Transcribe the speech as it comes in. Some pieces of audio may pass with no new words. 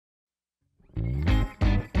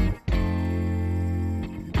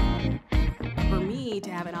me to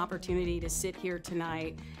have an opportunity to sit here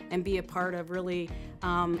tonight and be a part of really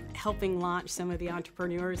helping launch some of the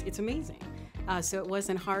entrepreneurs, it's amazing. So it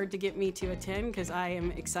wasn't hard to get me to attend because I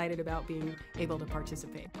am excited about being able to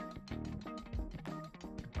participate.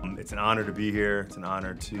 It's an honor to be here. It's an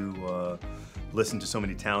honor to listen to so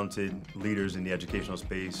many talented leaders in the educational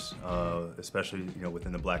space, especially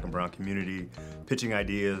within the Black and Brown community, pitching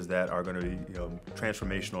ideas that are going to be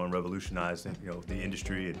transformational and revolutionize the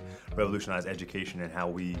industry and revolutionize education and how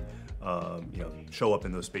we show up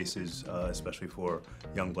in those spaces, especially for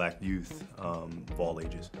young Black youth of all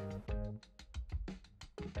ages.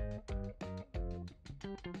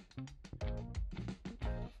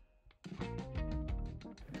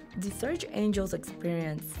 The Surge Angels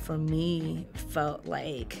experience for me felt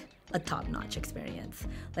like a top-notch experience.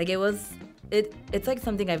 Like it's like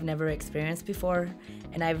something I've never experienced before,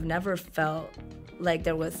 and I've never felt like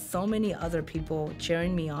there was so many other people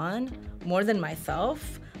cheering me on more than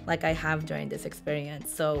myself like I have during this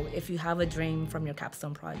experience. So if you have a dream from your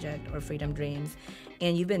capstone project or Freedom Dreams,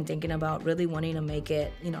 and you've been thinking about really wanting to make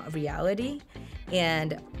it, a reality,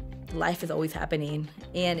 and life is always happening,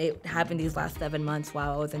 and it happened these last 7 months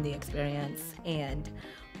while I was in the experience. And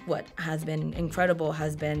what has been incredible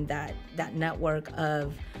has been that network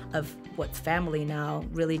of what's family now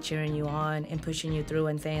really cheering you on and pushing you through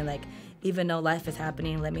and saying, like, even though life is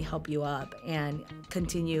happening, let me help you up and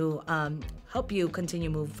help you continue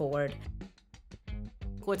move forward.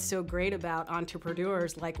 What's so great about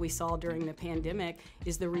entrepreneurs, like we saw during the pandemic,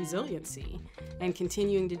 is the resiliency and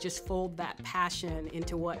continuing to just fold that passion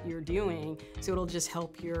into what you're doing, so it'll just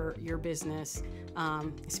help your business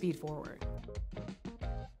speed forward.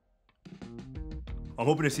 I'm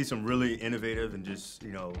hoping to see some really innovative and just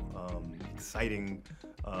exciting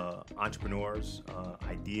entrepreneurs,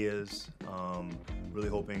 ideas. Really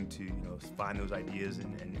hoping to find those ideas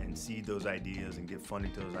and seed those ideas and give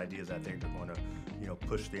funding to those ideas. I think they're going to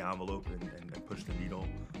push the envelope and push the needle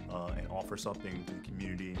and offer something to the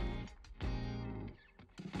community.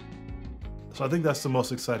 So I think that's the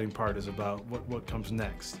most exciting part, is about what comes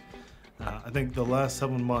next. I think the last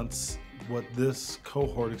 7 months, what this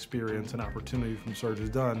cohort experience and opportunity from Surge has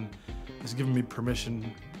done is given me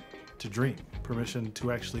permission to dream, permission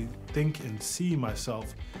to actually think and see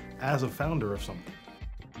myself as a founder of something.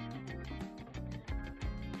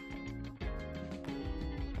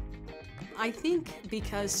 I think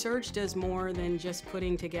because Surge does more than just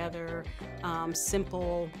putting together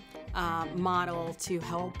simple model to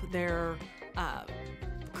help their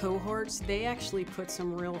cohorts, they actually put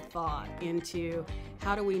some real thought into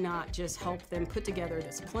how do we not just help them put together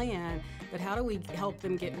this plan, but how do we help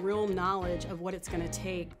them get real knowledge of what it's going to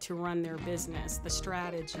take to run their business, the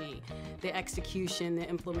strategy, the execution, the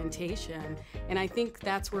implementation. And I think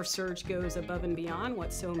that's where Surge goes above and beyond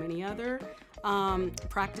what so many other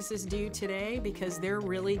practices do today, because they're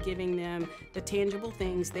really giving them the tangible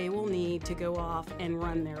things they will need to go off and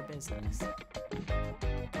run their business.